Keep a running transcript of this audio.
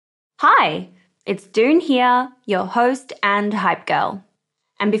Hi, it's Doone here, your host and hype girl.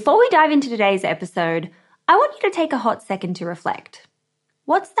 And before we dive into today's episode, I want you to take a hot second to reflect.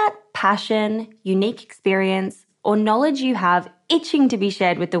 What's that passion, unique experience, or knowledge you have itching to be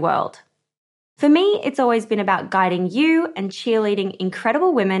shared with the world? For me, it's always been about guiding you and cheerleading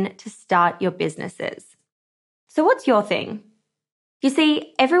incredible women to start your businesses. So what's your thing? You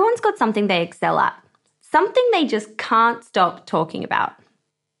see, everyone's got something they excel at, something they just can't stop talking about.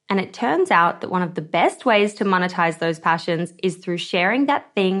 And it turns out that one of the best ways to monetize those passions is through sharing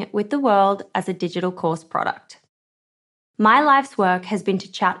that thing with the world as a digital course product. My life's work has been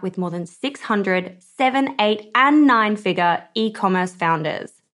to chat with more than 600 7, 8, and 9-figure e-commerce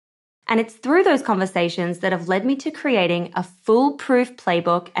founders. And it's through those conversations that have led me to creating a foolproof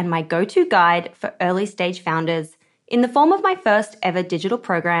playbook and my go-to guide for early-stage founders in the form of my first ever digital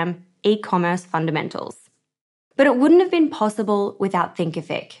program, E-commerce Fundamentals. But it wouldn't have been possible without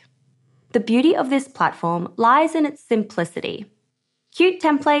Thinkific. The beauty of this platform lies in its simplicity. Cute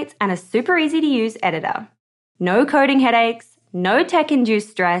templates and a super easy to use editor. No coding headaches, no tech-induced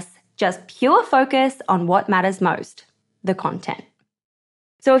stress, just pure focus on what matters most, the content.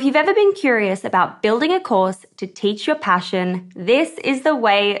 So if you've ever been curious about building a course to teach your passion, this is the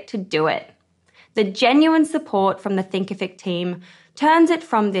way to do it. The genuine support from the Thinkific team turns it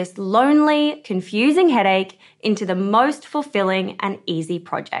from this lonely, confusing headache into the most fulfilling and easy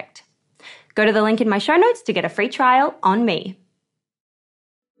project. Go to the link in my show notes to get a free trial on me.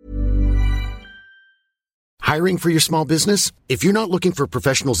 Hiring for your small business? If you're not looking for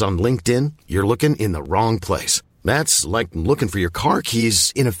professionals on LinkedIn, you're looking in the wrong place. That's like looking for your car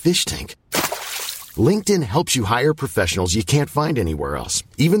keys in a fish tank. LinkedIn helps you hire professionals you can't find anywhere else,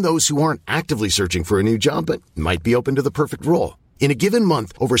 even those who aren't actively searching for a new job but might be open to the perfect role. In a given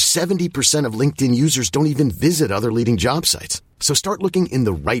month, over 70% of LinkedIn users don't even visit other leading job sites. So start looking in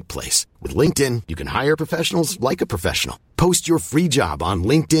the right place. With LinkedIn, you can hire professionals like a professional. Post your free job on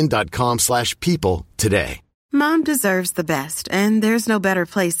linkedin.com/people today. Mom deserves the best, and there's no better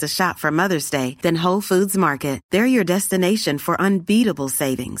place to shop for Mother's Day than Whole Foods Market. They're your destination for unbeatable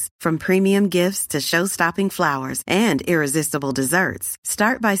savings, from premium gifts to show-stopping flowers and irresistible desserts.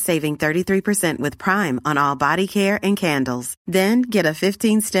 Start by saving 33% with Prime on all body care and candles. Then get a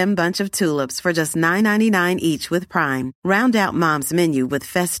 15-stem bunch of tulips for just $9.99 each with Prime. Round out Mom's menu with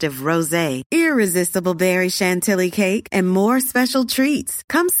festive rosé, irresistible berry chantilly cake, and more special treats.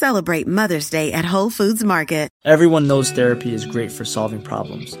 Come celebrate Mother's Day at Whole Foods Market. Everyone knows therapy is great for solving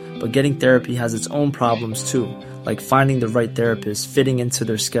problems, but getting therapy has its own problems too, like finding the right therapist, fitting into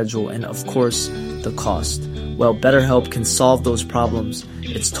their schedule, and of course, the cost. Well, BetterHelp can solve those problems.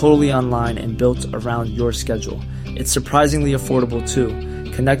 It's totally online and built around your schedule. It's surprisingly affordable too.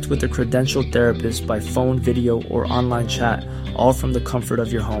 Connect with a credentialed therapist by phone, video, or online chat, all from the comfort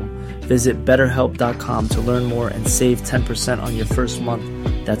of your home. Visit BetterHelp.com to learn more and save 10% on your first month.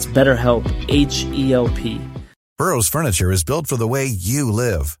 That's BetterHelp, H-E-L-P. Burrow's furniture is built for the way you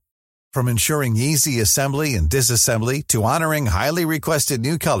live. From ensuring easy assembly and disassembly to honoring highly requested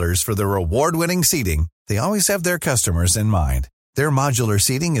new colors for their award-winning seating, they always have their customers in mind. Their modular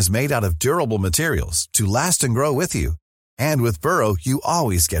seating is made out of durable materials to last and grow with you. And with Burrow, you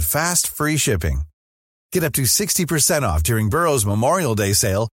always get fast, free shipping. Get up to 60% off during Burrow's Memorial Day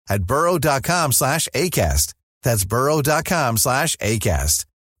sale at burrow.com/ACAST. That's burrow.com/ACAST.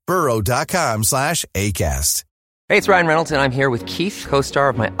 burrow.com/ACAST. Hey, it's Ryan Reynolds, and I'm here with Keith, co-star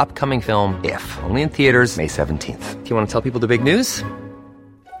of my upcoming film, If, only in theaters May 17th. Do you want to tell people the big news?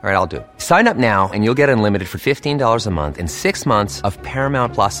 All right, I'll do it. Sign up now and you'll get unlimited for $15 a month and 6 months of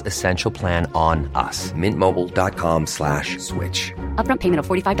Paramount Plus Essential Plan on us. MintMobile.com/switch. Upfront payment of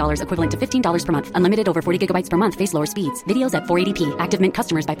 $45 equivalent to $15 per month. Unlimited over 40 gigabytes per month. Face lower speeds. Videos at 480p. Active Mint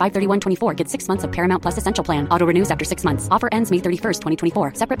customers by 531.24 get 6 months of Paramount Plus Essential Plan. Auto renews after 6 months. Offer ends May 31st,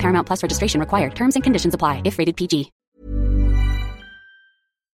 2024. Separate Paramount Plus registration required. Terms and conditions apply if rated PG.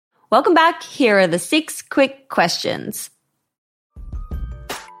 Welcome back. Here are the 6 quick questions.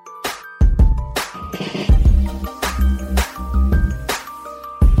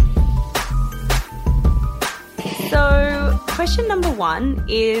 So, question number 1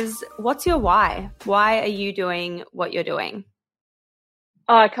 is, what's your why? Why are you doing what you're doing?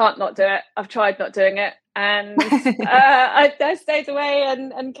 Oh, I can't not do it. I've tried not doing it, and I stayed away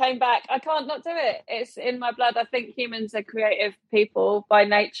and came back. I can't not do it. It's in my blood. I think humans are creative people by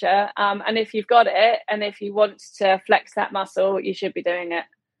nature, and if you've got it and if you want to flex that muscle, you should be doing it.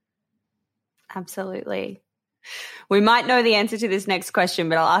 Absolutely. We might know the answer to this next question,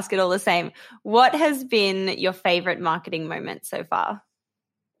 but I'll ask it all the same. What has been your favorite marketing moment so far?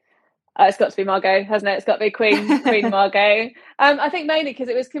 It's got to be Margot, hasn't it? It's got to be Queen Margot. I think mainly because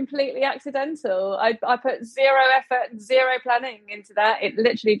it was completely accidental. I put zero effort and zero planning into that. It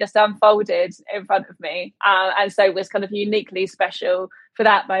literally just unfolded in front of me, and so was kind of uniquely special for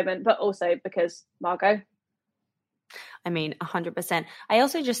that moment, but also because Margot. I mean, 100%. I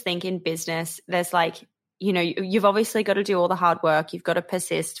also just think in business, there's like, you know, you've obviously got to do all the hard work, you've got to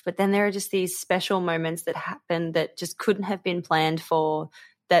persist, but then there are just these special moments that happen that just couldn't have been planned for,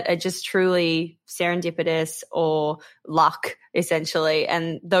 that are just truly serendipitous or luck, essentially.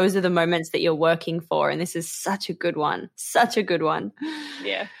 And those are the moments that you're working for. And this is such a good one. Such a good one.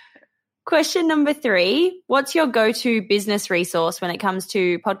 Yeah. Question number 3, what's your go-to business resource when it comes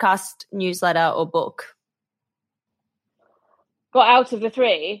to podcast, newsletter, or book? Got out of the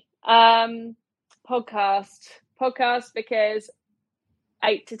 3. Podcast because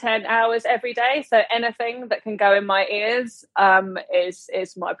 8 to 10 hours every day. So anything that can go in my ears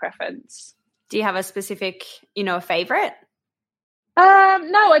is my preference. Do you have a specific, a favorite?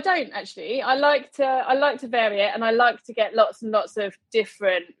 No, I don't actually. I like to vary it, and I like to get lots and lots of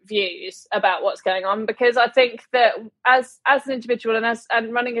different views about what's going on, because I think that as an individual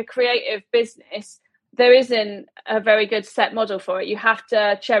and running a creative business, there isn't a very good set model for it. You have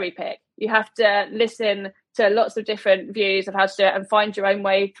to cherry pick. You have to listen to lots of different views of how to do it and find your own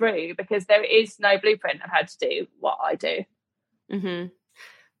way through, because there is no blueprint of how to do what I do. Mm-hmm.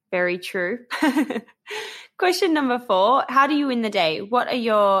 Very true. Question number 4, how do you win the day? What are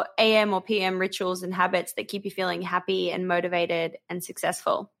your AM or PM rituals and habits that keep you feeling happy and motivated and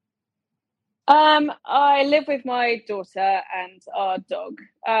successful? I live with my daughter and our dog.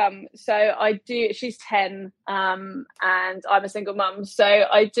 She's 10, and I'm a single mum. So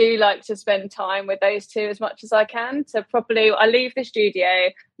I do like to spend time with those two as much as I can. I leave the studio,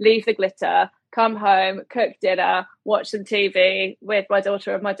 leave the glitter, come home, cook dinner, watch some TV with my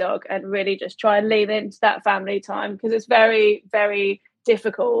daughter and my dog, and really just try and lean into that family time, because it's very, very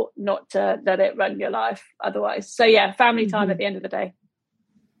difficult not to let it run your life otherwise. So yeah, family time at the end of the day.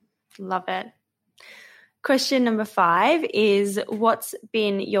 Love it. Question number 5 is, what's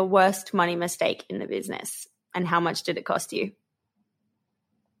been your worst money mistake in the business, and how much did it cost you?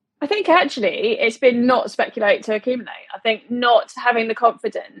 I think actually it's been not speculate to accumulate. I think not having the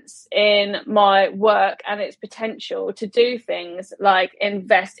confidence in my work and its potential to do things like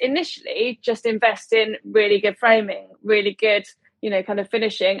invest in really good framing, really good, kind of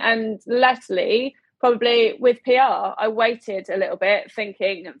finishing. And latterly, probably with PR, I waited a little bit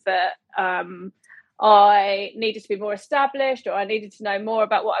thinking that I needed to be more established, or I needed to know more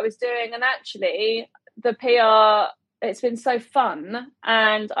about what I was doing. And actually the PR, it's been so fun.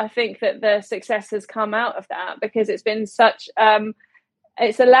 And I think that the success has come out of that, because it's been such,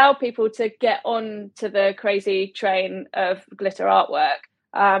 it's allowed people to get on to the crazy train of glitter artwork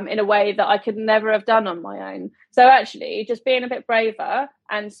in a way that I could never have done on my own. So actually just being a bit braver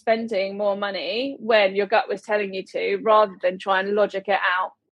and spending more money when your gut was telling you to, rather than try and logic it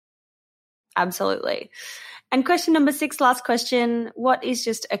out. Absolutely. And question number 6, last question. What is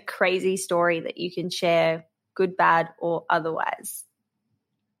just a crazy story that you can share, good, bad, or otherwise?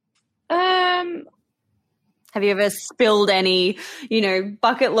 Have you ever spilled any,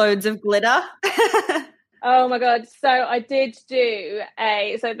 bucket loads of glitter? Oh my God. So I did do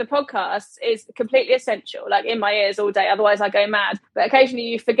so the podcast is completely essential, like in my ears all day. Otherwise I go mad, but occasionally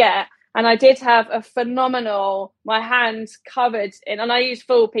you forget. And I did have a phenomenal, my hands covered in, and I used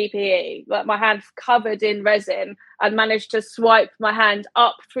full PPE, but my hand covered in resin, and managed to swipe my hand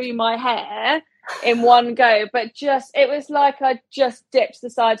up through my hair in one go. But it was like I just dipped the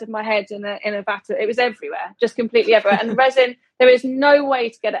sides of my head in a vat. It was everywhere, just completely everywhere. And resin, there is no way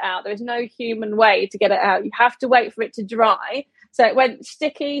to get it out. There is no human way to get it out. You have to wait for it to dry. So it went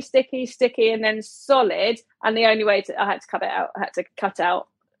sticky, and then solid. And the only way I had to cut it out, I had to cut out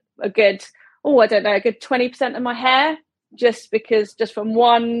a good 20% of my hair, just from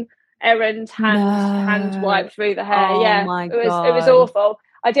one errand hand wipe through the hair. Oh my God. It was awful.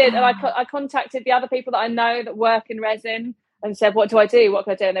 I did, and I contacted the other people that I know that work in resin and said, what do I do? What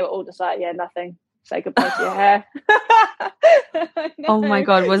can I do? And they were all just like, yeah, nothing. Say goodbye to your hair. Oh my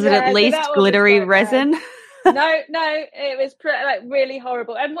God. Was it at least glittery resin? No, it was really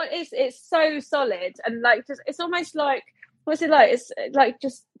horrible. And it's so solid, and it's almost like, what's it like? It's like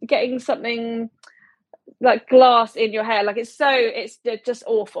just getting something like glass in your hair. It's just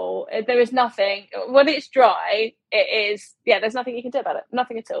awful. There is nothing when it's dry. It is, there's nothing you can do about it.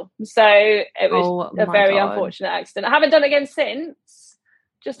 Nothing at all. So it was a very unfortunate accident. I haven't done it again since,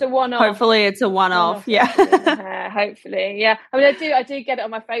 Just a one-off. Hopefully it's a one-off. Yeah. Hopefully. Yeah. I mean, I do get it on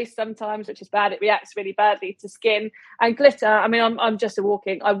my face sometimes, which is bad. It reacts really badly to skin. And glitter, I mean, I'm just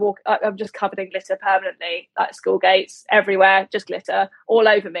I'm just covered in glitter permanently, like school gates, everywhere, just glitter all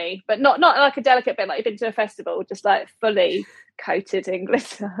over me. But not like a delicate bit, like you've been to a festival, just like fully coated in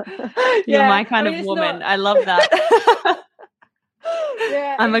glitter. You're my kind of woman. I love that.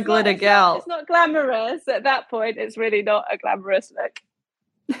 Yeah, I'm a glitter girl. It's not glamorous at that point. It's really not a glamorous look.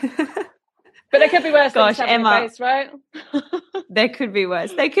 But it could be worse. Gosh, Emma, face, right? There could be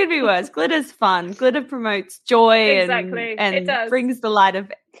worse. Glitter's fun. Glitter promotes joy and brings the light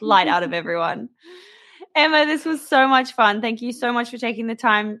out of everyone. Emma, this was so much fun. Thank you so much for taking the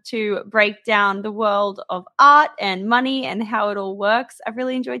time to break down the world of art and money and how it all works. I've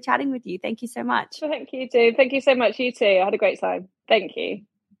really enjoyed chatting with you. Thank you so much. Thank you too. Thank you so much. You too. I had a great time. Thank you.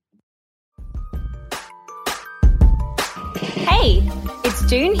 Hey, it's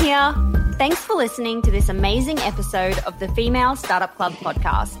June here. Thanks for listening to this amazing episode of the Female Startup Club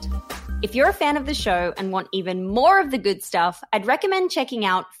podcast. If you're a fan of the show and want even more of the good stuff, I'd recommend checking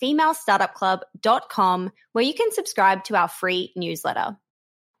out femalestartupclub.com, where you can subscribe to our free newsletter.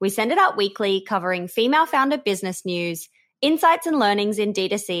 We send it out weekly, covering female founder business news, insights and learnings in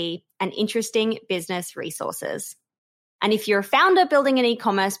D2C, and interesting business resources. And if you're a founder building an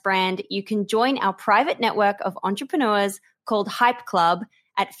e-commerce brand, you can join our private network of entrepreneurs called Hype Club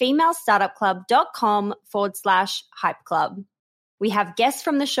at femalestartupclub.com/Hype Club. We have guests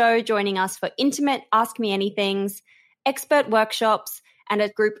from the show joining us for intimate Ask Me Anythings, expert workshops, and a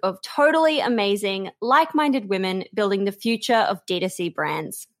group of totally amazing, like-minded women building the future of D2C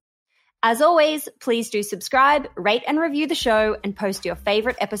brands. As always, please do subscribe, rate and review the show, and post your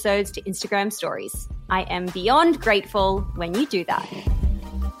favorite episodes to Instagram stories. I am beyond grateful when you do that.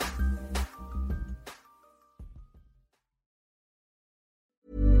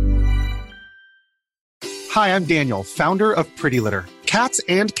 Hi, I'm Daniel, founder of Pretty Litter. Cats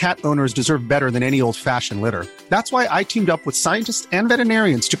and cat owners deserve better than any old-fashioned litter. That's why I teamed up with scientists and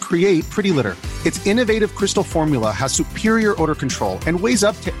veterinarians to create Pretty Litter. Its innovative crystal formula has superior odor control and weighs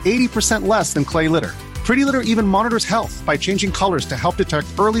up to 80% less than clay litter. Pretty Litter even monitors health by changing colors to help detect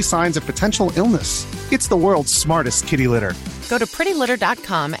early signs of potential illness. It's the world's smartest kitty litter. Go to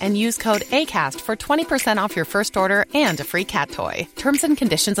prettylitter.com and use code ACAST for 20% off your first order and a free cat toy. Terms and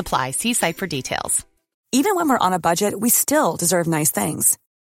conditions apply. See site for details. Even when we're on a budget, we still deserve nice things.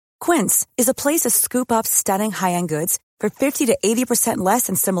 Quince is a place to scoop up stunning high-end goods for 50 to 80% less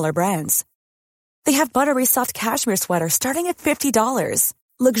than similar brands. They have buttery soft cashmere sweaters starting at $50,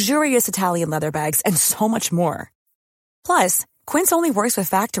 luxurious Italian leather bags, and so much more. Plus, Quince only works with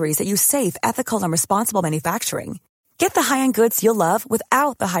factories that use safe, ethical, and responsible manufacturing. Get the high-end goods you'll love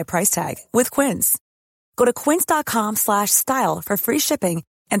without the high price tag with Quince. Go to quince.com/style for free shipping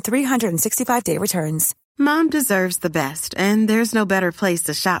and 365-day returns. Mom deserves the best, and there's no better place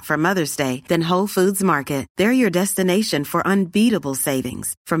to shop for Mother's Day than Whole Foods Market. They're your destination for unbeatable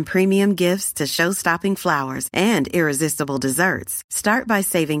savings, from premium gifts to show-stopping flowers and irresistible desserts. Start by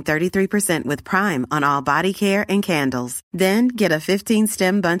saving 33% with Prime on all body care and candles. Then get a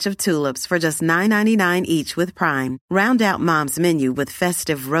 15-stem bunch of tulips for just $9.99 each with Prime. Round out Mom's menu with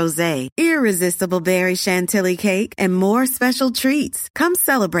festive rosé, irresistible berry chantilly cake, and more special treats. Come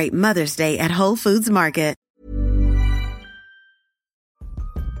celebrate Mother's Day at Whole Foods Market.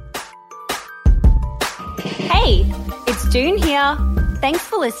 Hey, it's June here. Thanks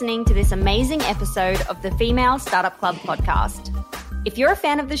for listening to this amazing episode of the Female Startup Club podcast. If you're a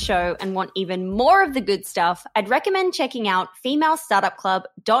fan of the show and want even more of the good stuff, I'd recommend checking out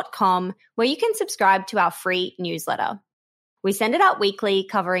femalestartupclub.com, where you can subscribe to our free newsletter. We send it out weekly,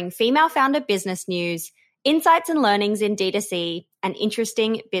 covering female founder business news, insights and learnings in D2C, and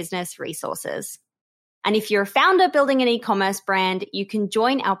interesting business resources. And if you're a founder building an e-commerce brand, you can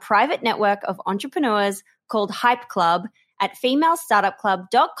join our private network of entrepreneurs called Hype Club at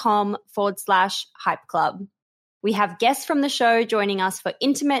femalestartupclub.com/Hype Club. We have guests from the show joining us for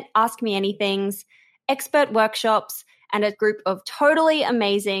intimate Ask Me Anythings, expert workshops, and a group of totally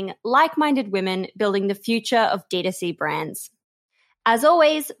amazing, like-minded women building the future of D2C brands. As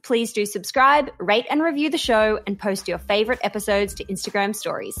always, please do subscribe, rate and review the show, and post your favorite episodes to Instagram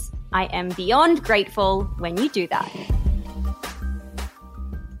stories. I am beyond grateful when you do that.